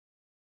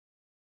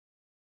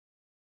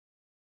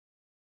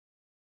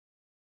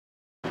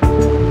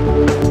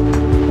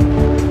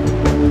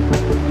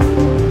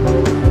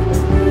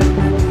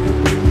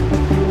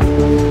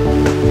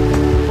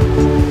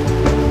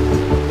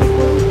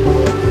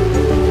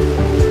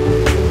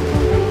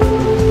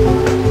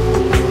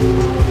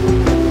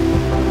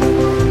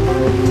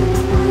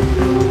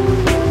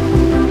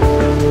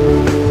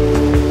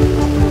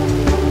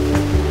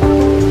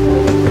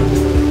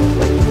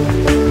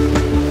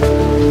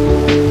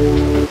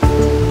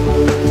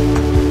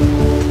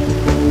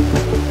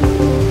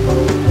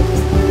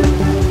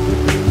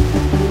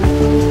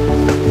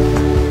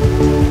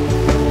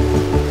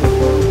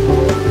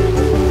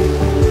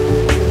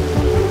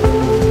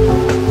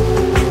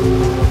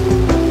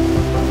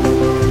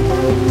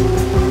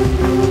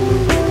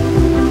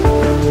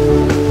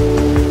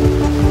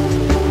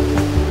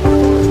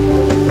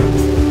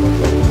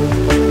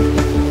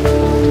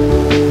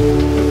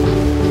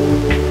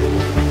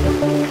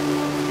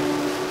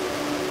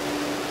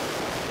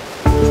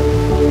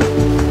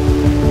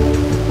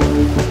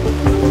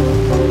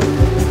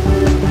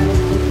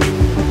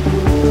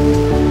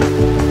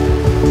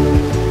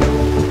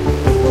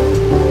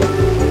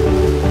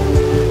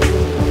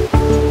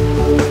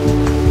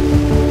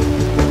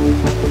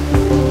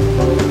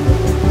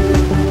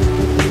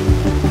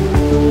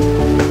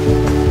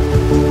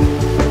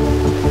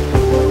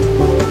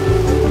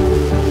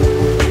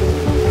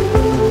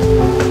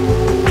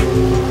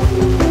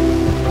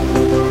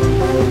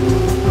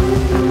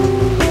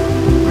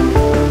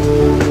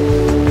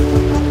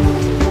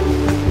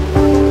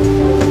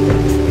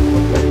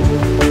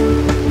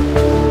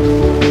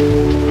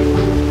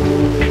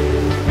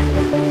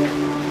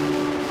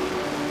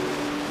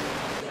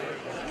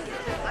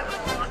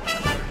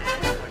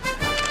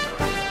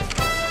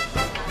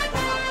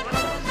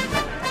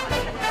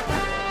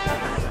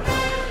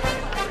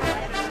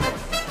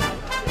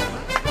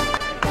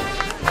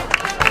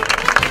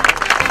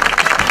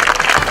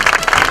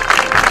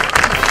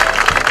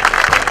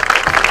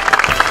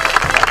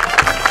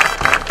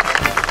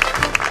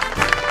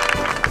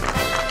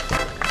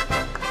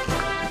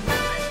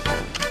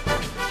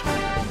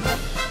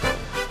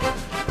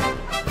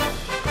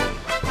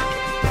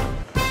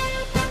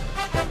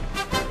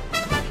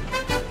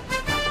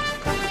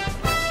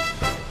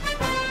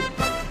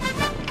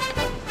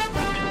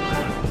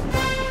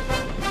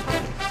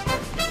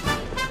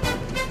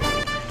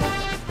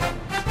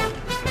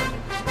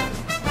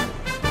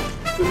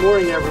Good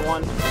morning,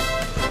 everyone. For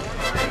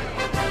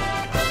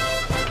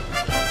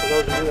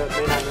those of you that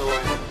may not know,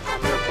 I'm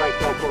Mayor Frank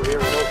Delco here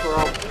in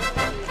Hillsborough,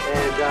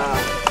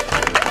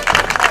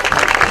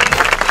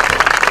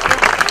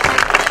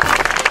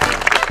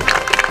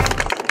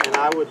 and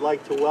I would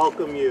like to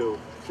welcome you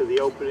to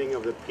the opening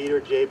of the Peter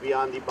J.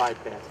 Biondi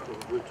bypass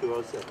of Route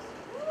 206.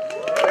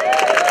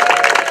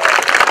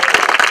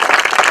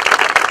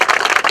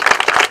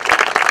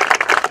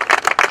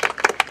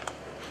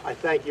 I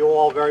thank you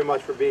all very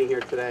much for being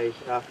here today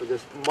for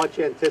this much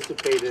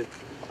anticipated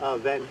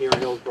event here in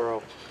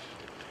Hillsborough.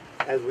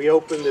 As we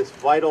open this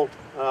vital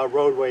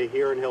roadway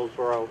here in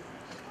Hillsborough,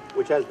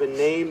 which has been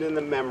named in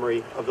the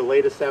memory of the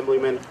late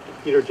Assemblyman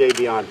Peter J.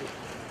 Biondi.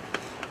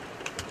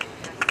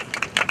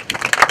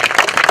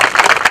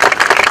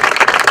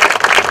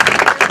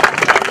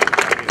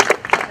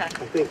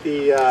 I think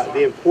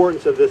the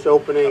importance of this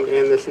opening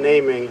and this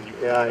naming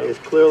is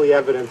clearly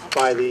evidenced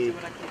by the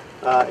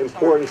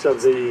importance of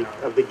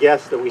the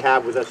guests that we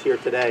have with us here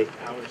today.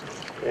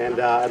 And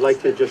I'd like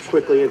to just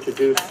quickly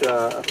introduce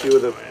a few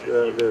of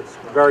the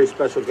very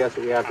special guests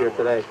that we have here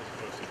today.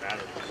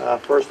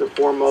 First and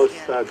foremost,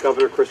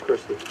 Governor Chris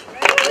Christie.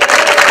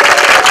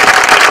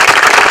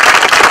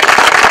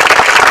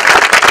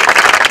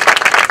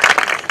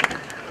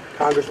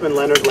 Congressman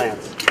Leonard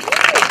Lance.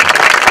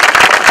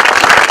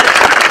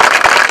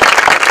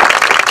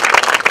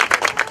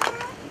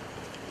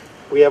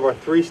 We have our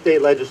 3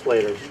 state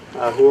legislators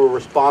who are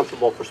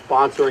responsible for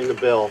sponsoring the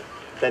bill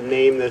that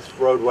named this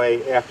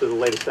roadway after the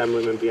late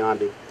Assemblyman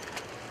Biondi.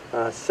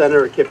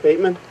 Senator Kip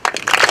Bateman.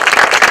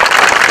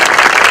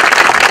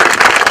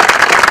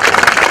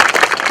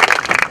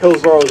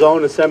 Hillsborough's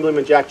own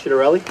Assemblyman Jack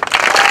Chitterelli.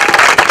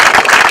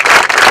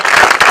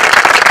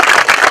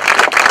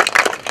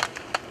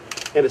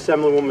 And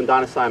Assemblywoman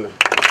Donna Simon.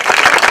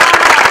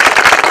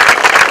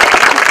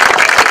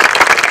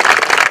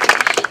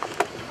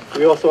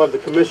 We also have the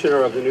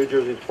Commissioner of the New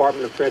Jersey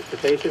Department of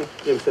Transportation,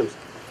 Jim Simpson.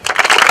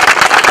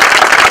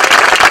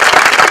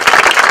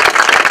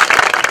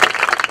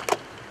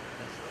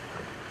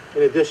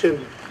 In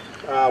addition,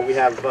 we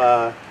have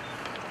a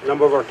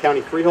number of our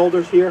county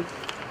freeholders here,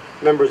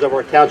 members of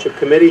our township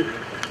committee,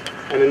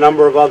 and a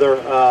number of other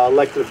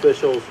elected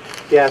officials,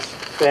 guests,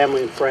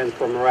 family, and friends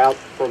from throughout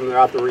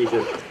the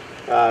region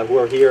who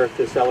are here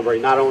to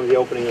celebrate not only the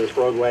opening of this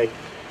roadway,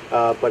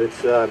 but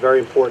its very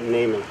important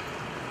naming.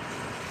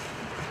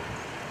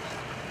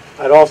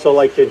 I'd also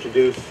like to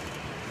introduce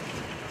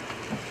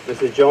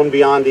Mrs. Joan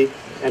Biondi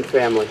and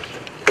family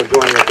for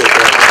joining us here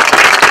today.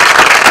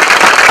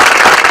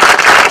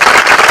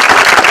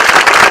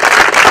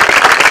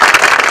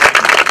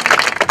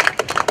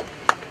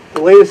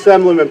 The late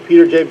Assemblyman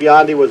Peter J.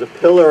 Biondi was a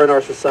pillar in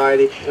our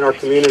society and our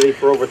community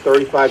for over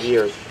 35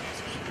 years.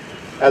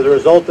 As a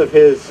result of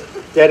his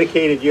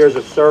dedicated years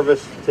of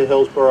service to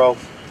Hillsborough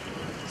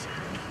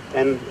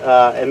and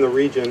the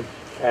region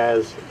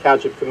as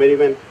Township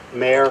Committeeman,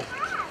 Mayor,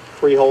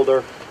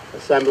 Freeholder,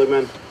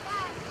 Assemblyman,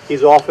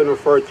 he's often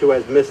referred to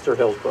as Mr.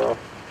 Hillsborough.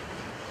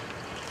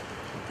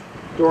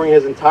 During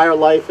his entire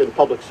life in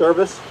public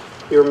service,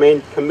 he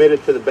remained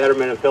committed to the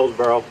betterment of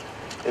Hillsborough,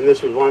 and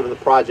this was one of the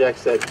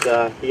projects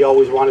that he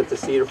always wanted to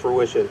see to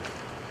fruition.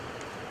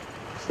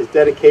 His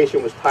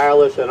dedication was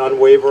tireless and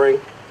unwavering,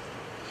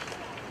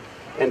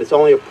 and it's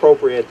only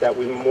appropriate that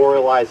we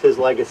memorialize his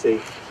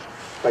legacy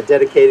by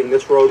dedicating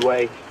this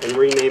roadway and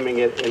renaming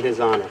it in his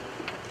honor.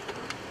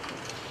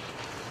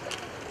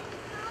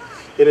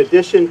 In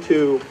addition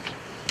to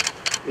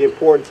the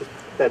importance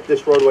that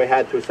this roadway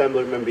had to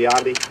Assemblyman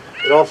Biondi,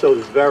 it also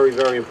is very,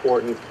 very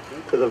important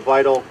to the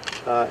vital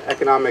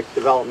economic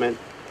development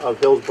of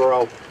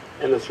Hillsborough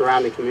and the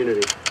surrounding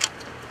community.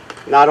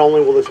 Not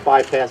only will this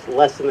bypass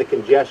lessen the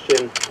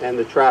congestion and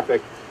the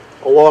traffic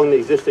along the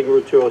existing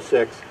Route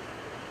 206,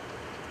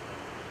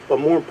 but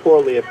more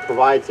importantly, it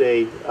provides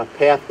a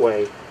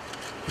pathway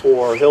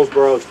for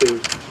Hillsborough to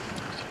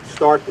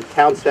start the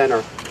town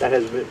center that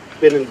has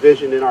been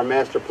envisioned in our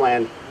master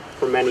plan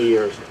for many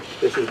years.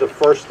 This is the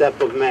first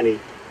step of many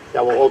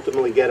that will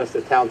ultimately get us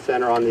to town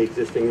center on the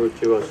existing Route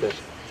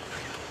 206.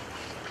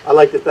 I'd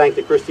like to thank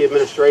the Christie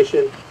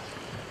administration,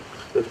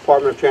 the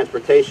Department of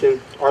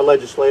Transportation, our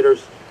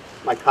legislators,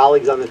 my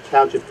colleagues on the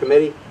Township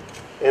Committee,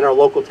 and our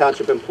local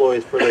township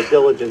employees for their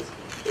diligence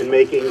in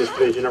making this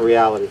vision a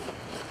reality.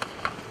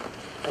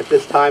 At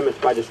this time,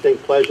 it's my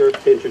distinct pleasure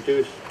to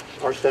introduce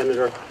our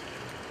Senator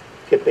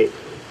Kip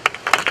Bateman.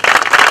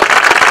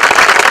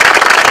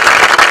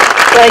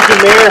 Thank you,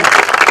 Mayor.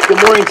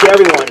 Good morning to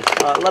everyone.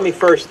 Let me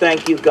first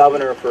thank you,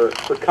 Governor, for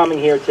coming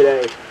here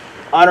today,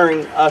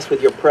 honoring us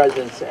with your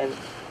presence. And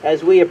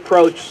as we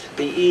approach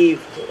the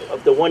eve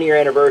of the 1-year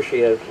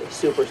anniversary of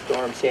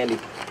Superstorm Sandy,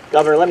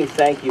 Governor, let me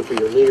thank you for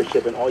your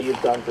leadership and all you've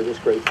done for this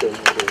great state.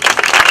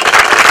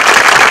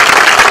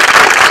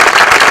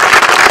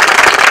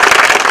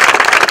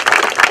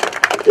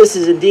 This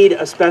is indeed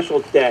a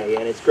special day,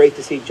 and it's great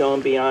to see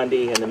Joan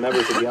Biondi and the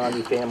members of the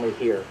Biondi family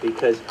here,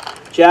 because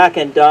Jack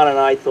and Don and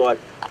I thought,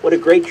 what a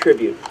great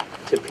tribute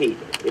to Pete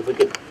if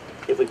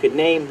we could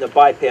name the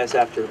bypass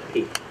after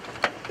Pete.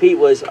 Pete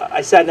was,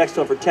 I sat next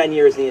to him for 10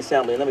 years in the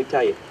Assembly, and let me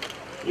tell you,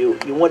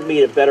 you wouldn't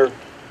meet a better,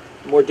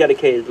 more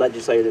dedicated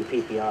legislator than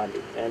Pete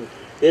Biondi. And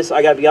this,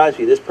 I got to be honest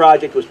with you, this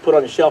project was put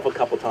on the shelf a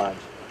couple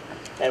times,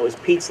 and it was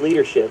Pete's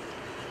leadership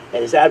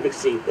and his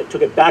advocacy that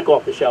took it back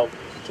off the shelf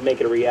to make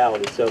it a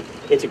reality. So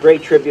it's a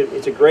great tribute,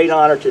 it's a great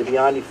honor to the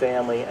Biondi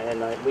family,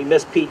 and we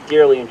miss Pete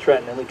dearly in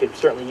Trenton, and we could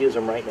certainly use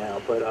him right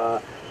now.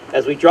 But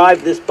as we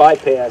drive this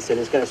bypass, and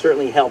it's going to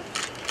certainly help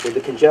with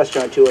the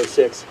congestion on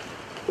 206,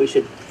 we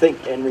should think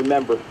and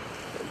remember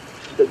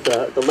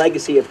the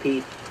legacy of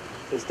Pete,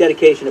 his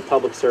dedication to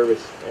public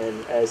service,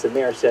 and as the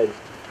mayor said,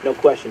 no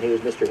question, he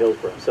was Mr.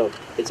 Hillsborough. So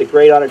it's a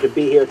great honor to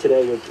be here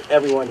today with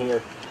everyone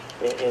here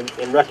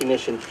in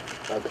recognition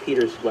of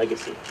Peter's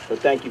legacy. So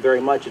thank you very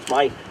much. It's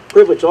my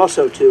privilege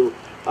also to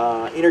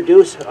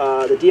introduce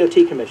the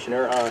DOT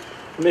Commissioner,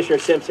 Commissioner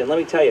Simpson. Let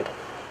me tell you,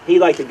 he,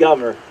 like the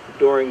governor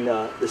during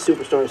the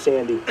Superstorm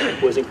Sandy,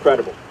 was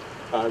incredible.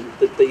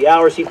 The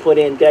hours he put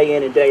in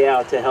and day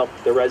out to help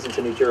the residents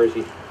of New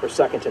Jersey are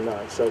second to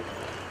none. So,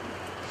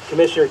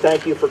 Commissioner,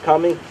 thank you for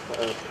coming.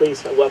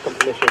 Please welcome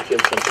Commissioner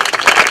Simpson.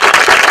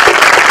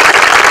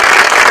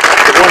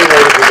 Good morning,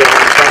 ladies and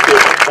gentlemen.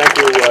 Thank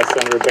you,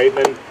 Senator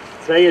Bateman.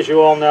 Today, as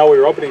you all know, we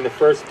are opening the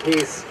first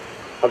piece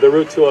of the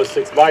Route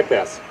 206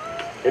 bypass.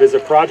 It is a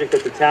project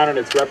that the town and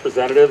its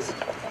representatives,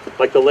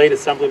 like the late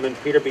Assemblyman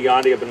Peter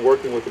Biondi, have been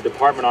working with the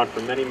department on for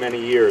many, many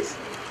years.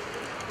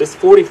 This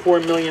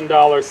 $44 million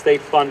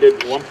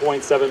state-funded,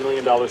 $1.7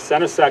 million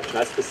center section,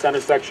 that's the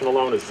center section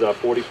alone, is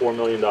 $44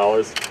 million,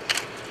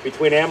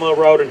 between Amarillo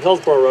Road and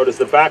Hillsborough Road is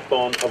the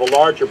backbone of a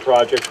larger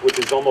project which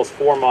is almost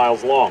 4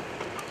 miles long.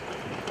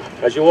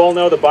 As you all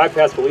know, the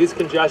bypass will ease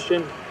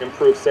congestion,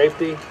 improve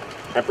safety,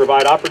 and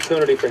provide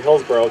opportunity for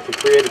Hillsborough to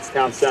create its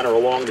town center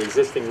along the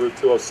existing Route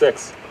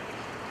 206.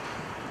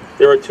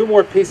 There are 2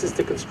 more pieces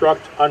to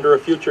construct under a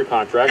future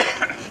contract,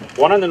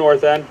 one on the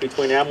north end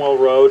between Amarillo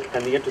Road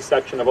and the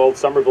intersection of Old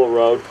Somerville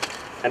Road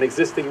and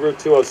existing Route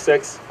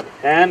 206,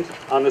 and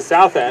on the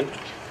south end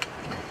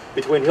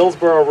between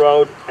Hillsborough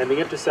Road and the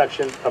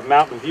intersection of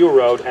Mountain View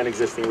Road and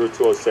existing Route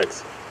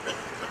 206.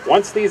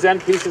 Once these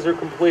end pieces are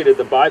completed,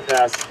 the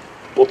bypass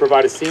will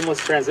provide a seamless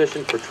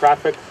transition for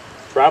traffic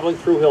traveling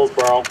through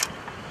Hillsborough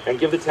and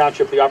give the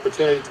township the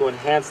opportunity to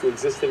enhance the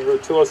existing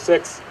Route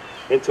 206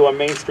 into a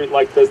Main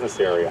Street-like business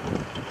area.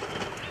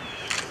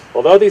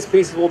 Although these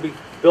pieces will be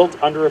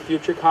built under a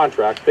future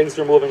contract, things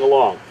are moving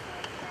along.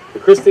 The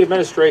Christie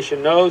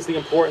administration knows the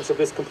importance of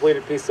this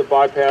completed piece of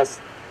bypass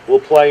will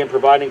play in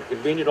providing a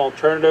convenient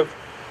alternative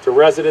to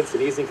residents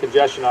and easing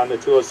congestion on the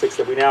 206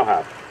 that we now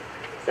have.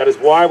 That is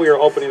why we are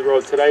opening the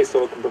road today,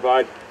 so it can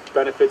provide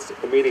benefits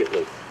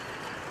immediately.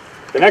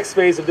 The next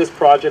phase of this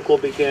project will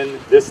begin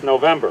this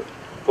November.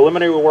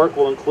 Preliminary work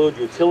will include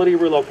utility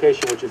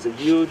relocation, which is a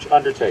huge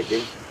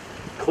undertaking,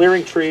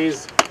 clearing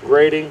trees,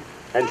 grading,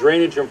 and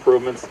drainage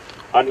improvements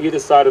on either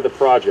side of the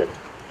project,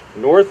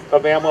 north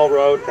of Amarillo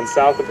Road and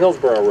south of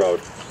Hillsborough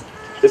Road.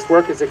 This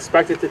work is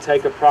expected to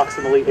take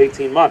approximately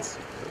 18 months.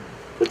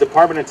 The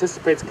department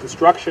anticipates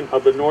construction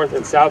of the north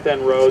and south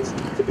end roads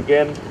to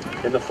begin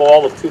in the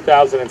fall of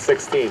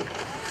 2016.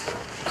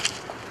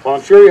 Well,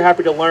 I'm sure you're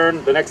happy to learn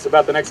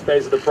about the next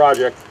phase of the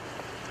project.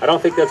 I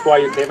don't think that's why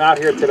you came out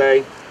here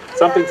today.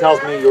 Something tells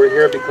me you're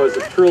here because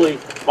it's truly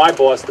my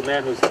boss, the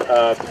man who's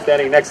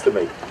standing next to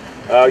me.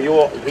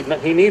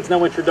 He needs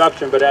no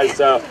introduction, but as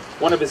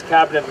one of his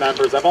cabinet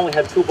members, I've only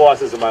had 2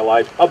 bosses in my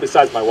life,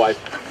 besides my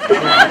wife,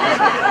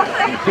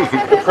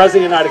 the President of the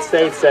United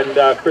States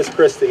and Chris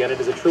Christie, and it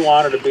is a true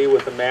honor to be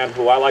with a man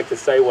who I like to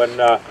say when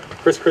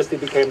Chris Christie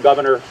became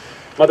governor,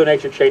 Mother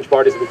Nature changed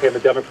parties and became a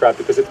Democrat,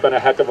 because it's been a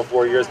heck of a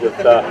 4 years with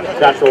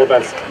natural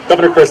events.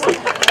 Governor Christie.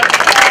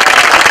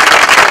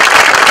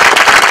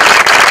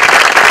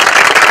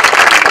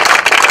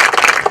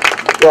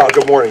 Well,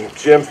 good morning.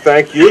 Jim,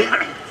 thank you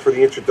for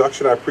the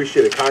introduction. I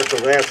appreciate it.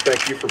 Congressman Lance,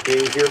 thank you for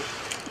being here.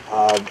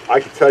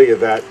 I can tell you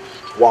that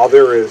while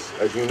there is,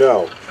 as you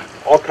know,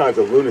 all kinds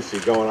of lunacy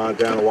going on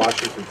down in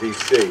Washington,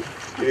 D.C.,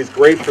 it is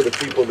great for the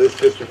people of this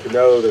district to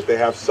know that they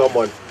have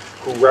someone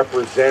who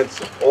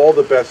represents all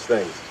the best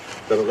things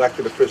that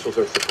elected officials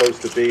are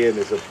supposed to be and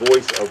is a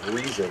voice of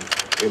reason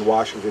in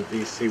Washington,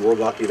 D.C. We're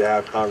lucky to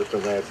have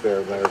Congressman Lance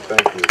there. Leonard,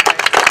 thank you.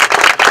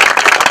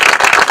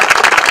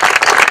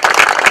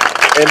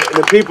 And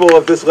the people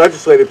of this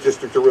legislative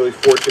district are really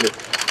fortunate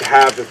to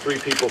have the 3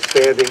 people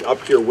standing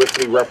up here with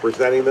me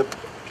representing them.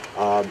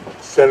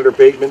 Senator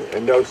Bateman,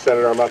 and no,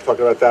 Senator, I'm not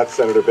talking about that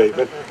Senator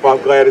Bateman, who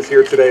I'm glad is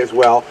here today as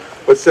well,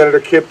 but Senator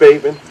Kip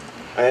Bateman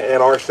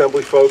and our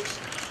Assembly folks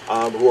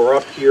who are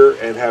up here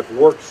and have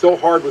worked so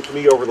hard with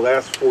me over the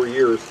last 4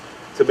 years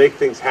to make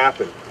things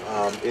happen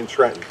in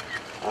Trenton.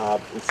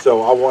 And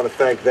so I want to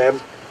thank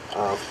them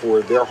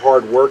for their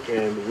hard work,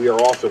 and we are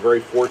also very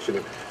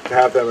fortunate to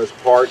have them as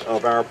part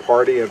of our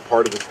party and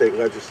part of the state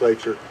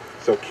legislature.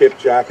 So Kip,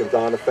 Jack, and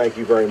Donna, thank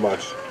you very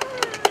much.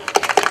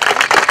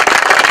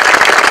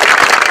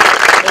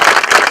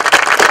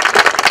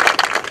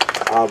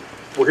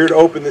 We're here to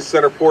open this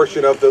center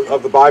portion of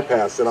the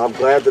bypass, and I'm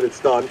glad that it's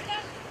done.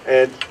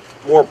 And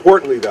more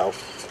importantly, though,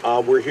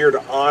 we're here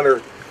to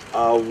honor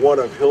one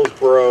of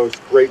Hillsborough's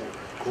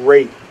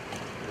great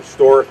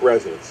historic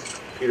residents,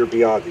 Peter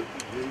Biondi.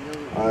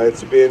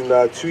 It's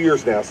been 2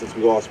 years now since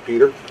we lost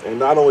Peter, and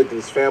not only did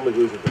his family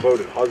lose a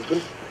devoted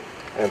husband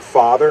and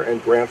father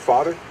and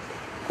grandfather,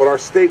 but our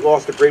state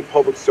lost a great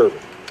public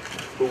servant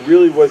who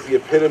really was the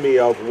epitome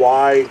of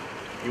why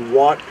you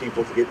want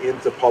people to get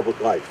into public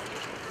life.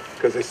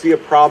 Because they see a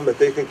problem that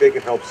they think they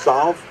can help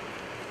solve,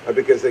 and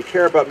because they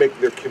care about making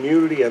their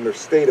community and their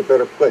state a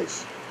better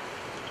place.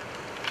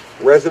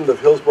 Resident of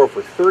Hillsborough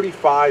for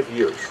 35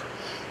 years,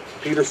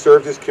 Peter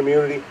served his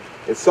community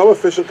in some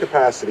official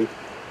capacity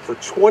for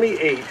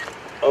 28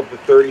 of the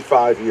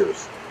 35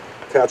 years.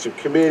 Township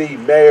committee,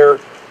 mayor,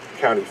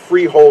 county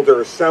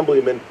freeholder,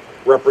 assemblyman,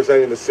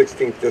 representing the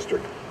 16th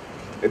district.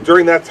 And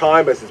during that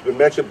time, as has been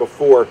mentioned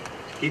before,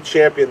 he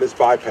championed this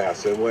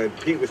bypass. And when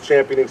Pete was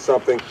championing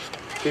something,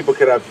 people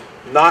could have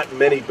not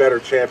many better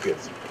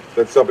champions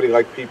than somebody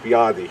like Pete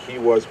Biondi. He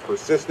was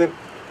persistent,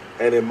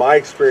 and in my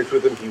experience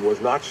with him, he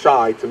was not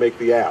shy to make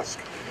the ask.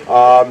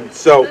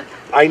 So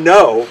I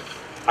know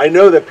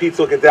that Pete's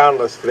looking down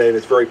on us today and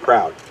is very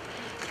proud.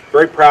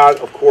 Very proud,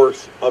 of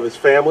course, of his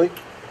family.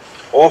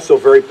 Also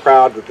very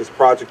proud that this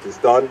project is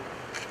done.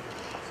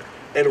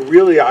 And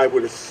really, I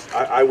would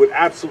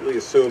absolutely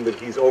assume that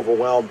he's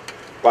overwhelmed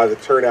by the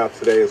turnout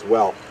today as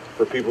well,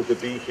 for people to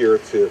be here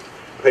to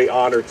pay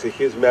honor to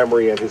his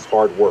memory and his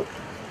hard work.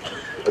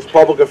 As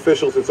public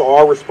officials, it's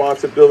our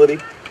responsibility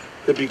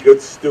to be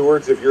good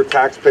stewards of your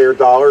taxpayer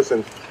dollars,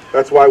 and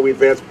that's why we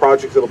advance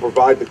projects that will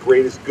provide the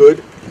greatest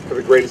good for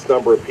the greatest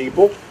number of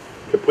people.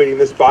 Completing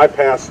this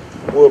bypass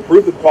will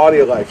improve the quality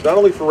of life, not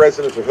only for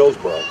residents of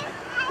Hillsborough,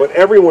 but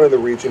everyone in the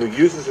region who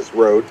uses this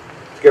road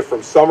to get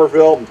from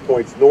Somerville and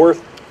points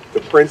north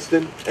to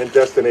Princeton and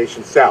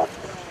destination south.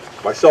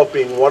 Myself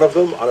being one of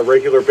them on a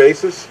regular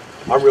basis,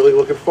 I'm really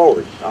looking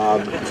forward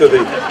to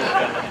the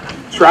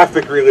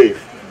traffic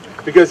relief.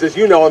 Because as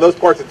you know, in those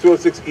parts of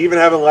 206, even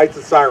having lights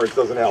and sirens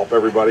doesn't help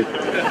everybody.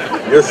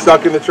 You're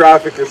stuck in the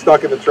traffic, you're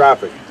stuck in the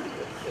traffic.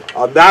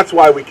 That's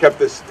why we kept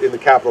this in the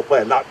capital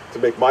plan, not to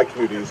make my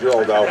commute easier,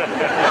 although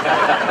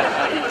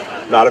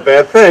not a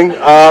bad thing.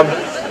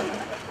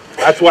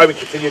 That's why we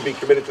continue to be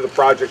committed to the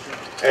project,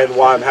 and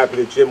why I'm happy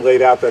that Jim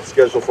laid out that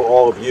schedule for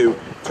all of you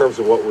in terms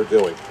of what we're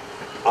doing.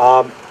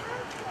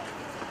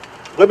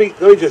 Let me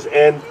just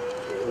end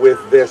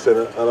with this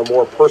on a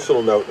more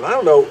personal note, and I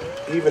don't know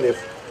even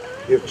if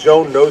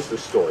Joan knows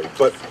this story,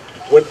 but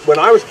when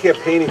I was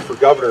campaigning for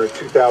governor in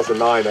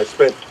 2009, I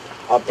spent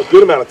a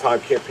good amount of time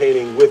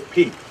campaigning with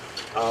Pete.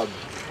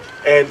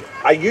 And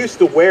I used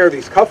to wear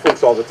these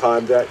cufflinks all the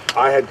time that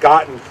I had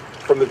gotten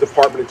from the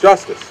Department of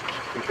Justice,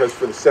 because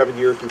for the 7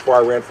 years before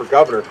I ran for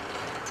governor,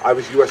 I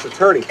was U.S.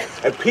 Attorney.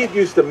 And Pete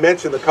used to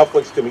mention the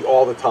cufflinks to me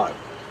all the time.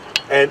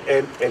 And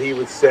he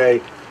would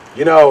say,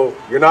 you know,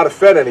 you're not a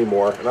Fed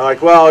anymore. And I'm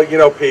like, well, you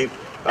know, Pete,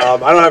 I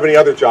don't have any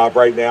other job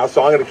right now,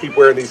 so I'm going to keep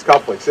wearing these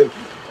cufflinks. And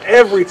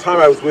every time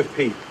I was with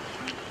Pete,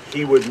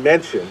 he would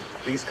mention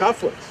these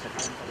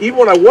cufflinks. Even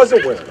when I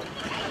wasn't wearing them,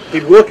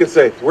 he'd look and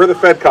say, where are the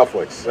Fed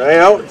cufflinks? You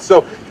know?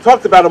 So he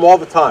talked about them all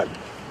the time.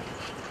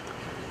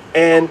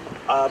 And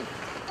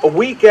a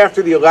week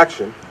after the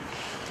election,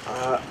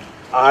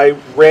 I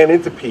ran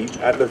into Pete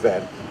at an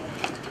event,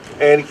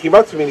 and he came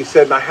up to me and he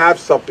said, I have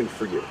something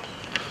for you.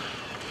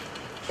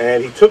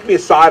 And he took me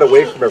aside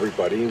away from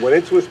everybody. He went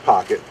into his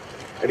pocket,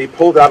 and he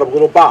pulled out a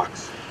little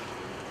box.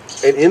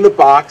 And in the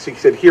box, he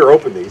said, here,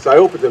 open these. I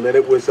opened them, and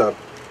it was a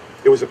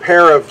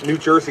pair of New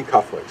Jersey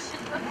cufflinks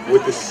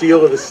with the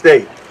seal of the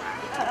state.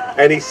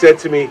 And he said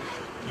to me,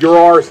 you're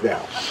ours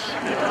now.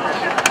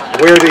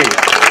 Wear these.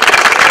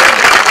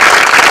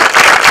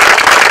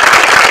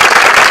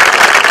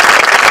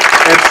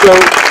 And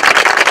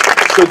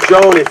so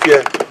Joan,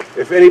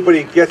 if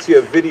anybody gets you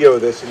a video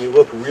of this and you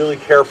look really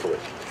carefully,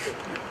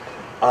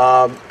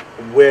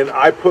 when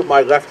I put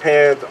my left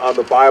hand on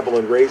the Bible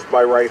and raised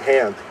my right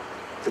hand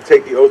to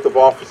take the oath of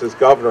office as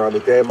governor on the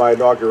day of my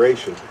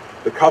inauguration,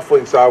 the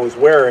cufflinks I was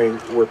wearing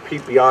were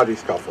Pete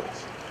Biondi's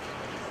cufflinks.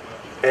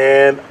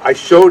 And I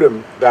showed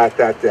him that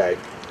day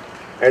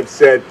and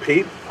said,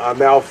 Pete, I'm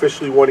now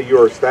officially one of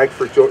yours. Thanks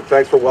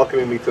for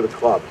welcoming me to the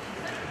club.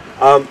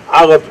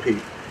 I loved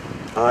Pete.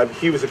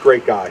 He was a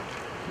great guy.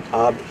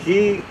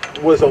 He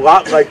was a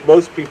lot like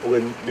most people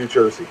in New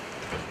Jersey.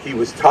 He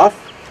was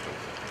tough.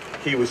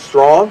 He was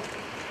strong.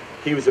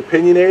 He was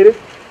opinionated.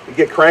 He'd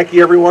get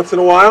cranky every once in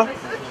a while,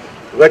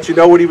 let you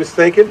know what he was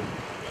thinking.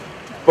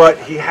 But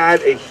he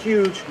had a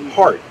huge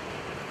heart.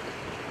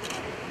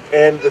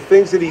 And the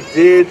things that he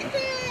did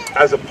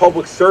as a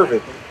public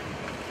servant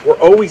were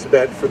always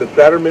meant for the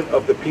betterment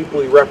of the people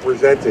he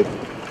represented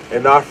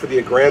and not for the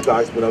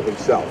aggrandizement of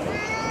himself.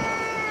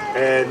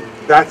 And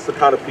that's the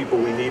kind of people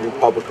we need in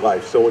public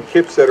life. So when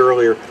Kip said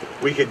earlier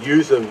we could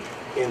use them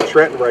in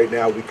Trenton right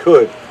now, we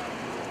could.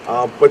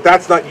 But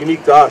that's not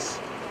unique to us.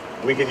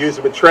 We could use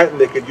them in Trenton,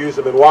 they could use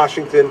them in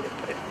Washington,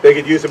 they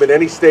could use them in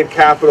any state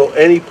capital,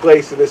 any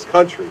place in this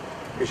country.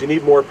 Because you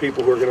need more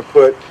people who are going to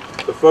put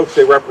the folks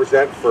they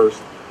represent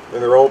first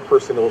and their own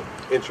personal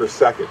interests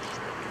second.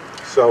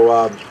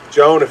 So,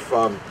 Joan, if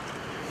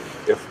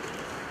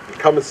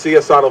come and see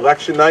us on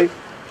election night.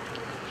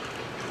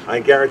 I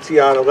guarantee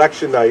on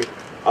election night,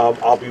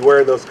 I'll be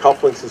wearing those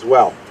cufflinks as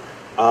well.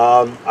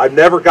 I've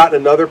never gotten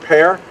another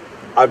pair.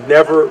 I've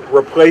never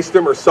replaced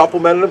them or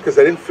supplemented them because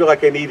I didn't feel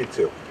like I needed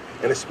to.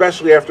 And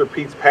especially after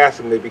Pete's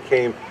passing, they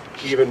became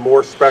even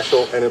more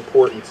special and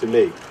important to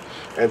me.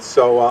 And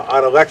so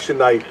on election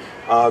night,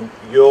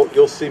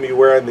 you'll see me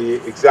wearing the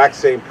exact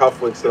same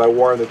cufflinks that I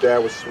wore on the day I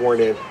was sworn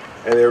in,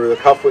 and they were the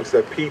cufflinks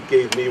that Pete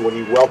gave me when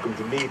he welcomed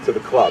me to the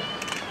club.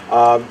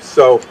 I'm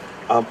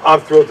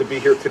thrilled to be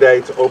here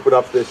today to open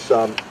up this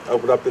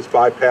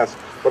bypass,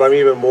 but I'm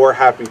even more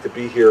happy to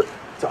be here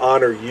to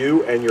honor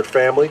you and your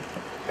family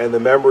and the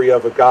memory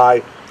of a guy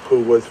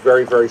who was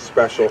very, very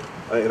special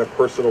in a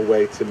personal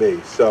way to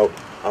me. So,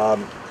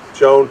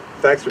 Joan,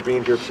 thanks for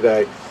being here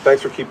today.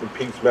 Thanks for keeping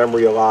Pete's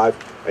memory alive.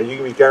 And you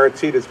can be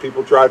guaranteed as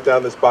people drive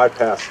down this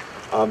bypass,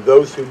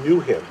 those who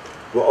knew him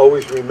will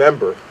always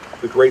remember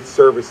the great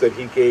service that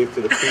he gave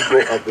to the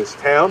people of this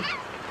town,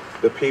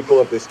 the people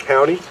of this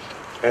county,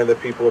 and the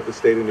people of the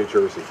state of New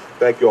Jersey.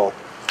 Thank you all.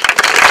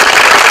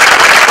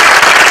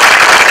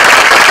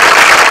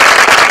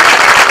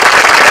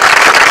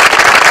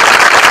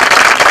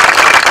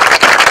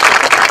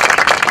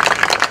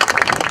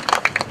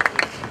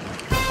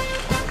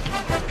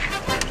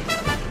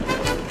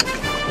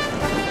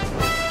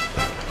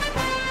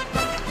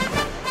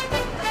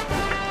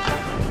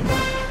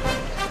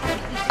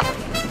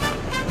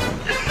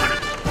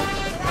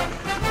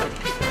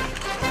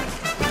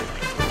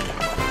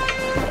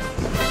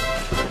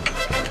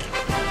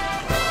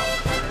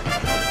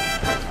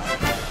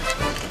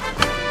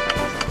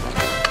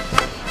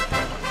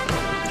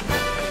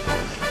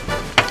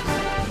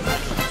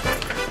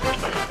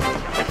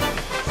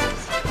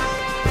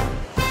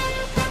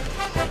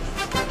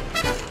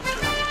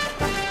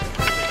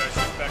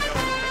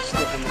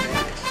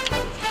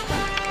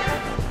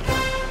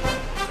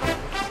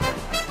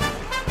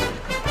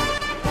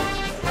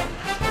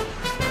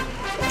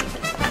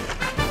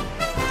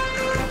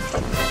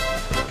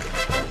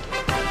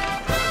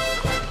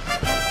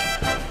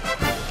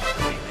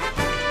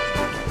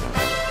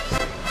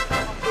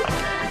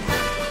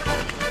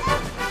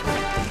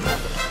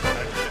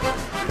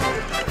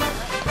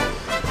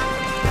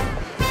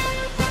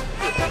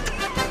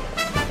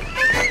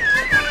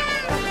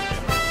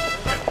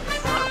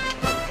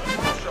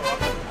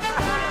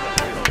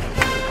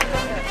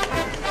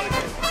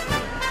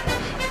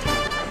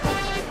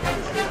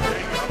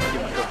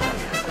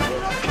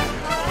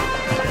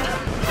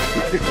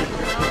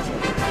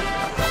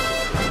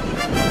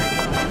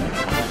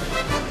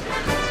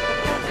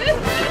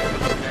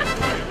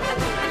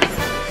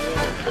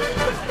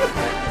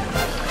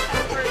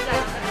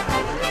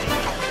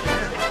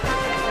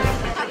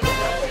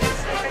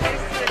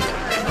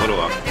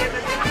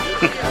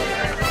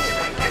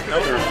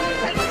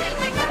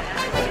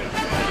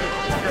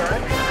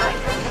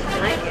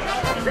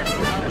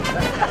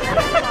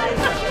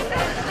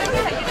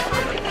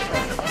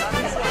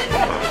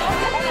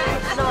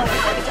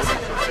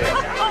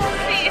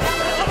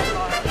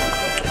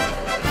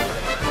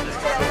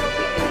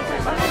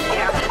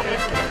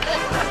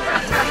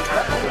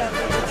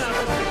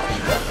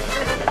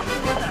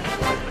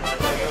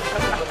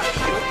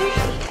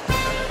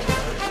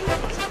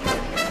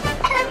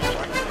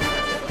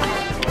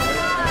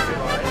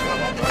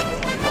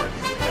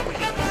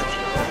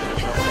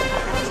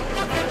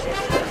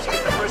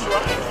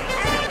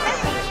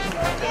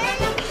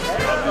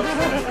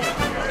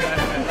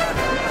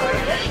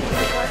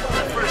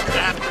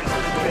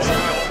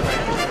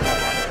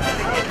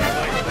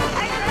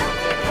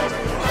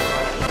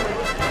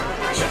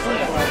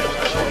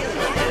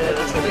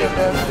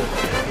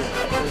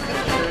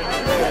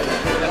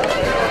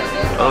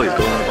 Oh, he's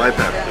going on the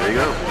bypass. There you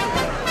go.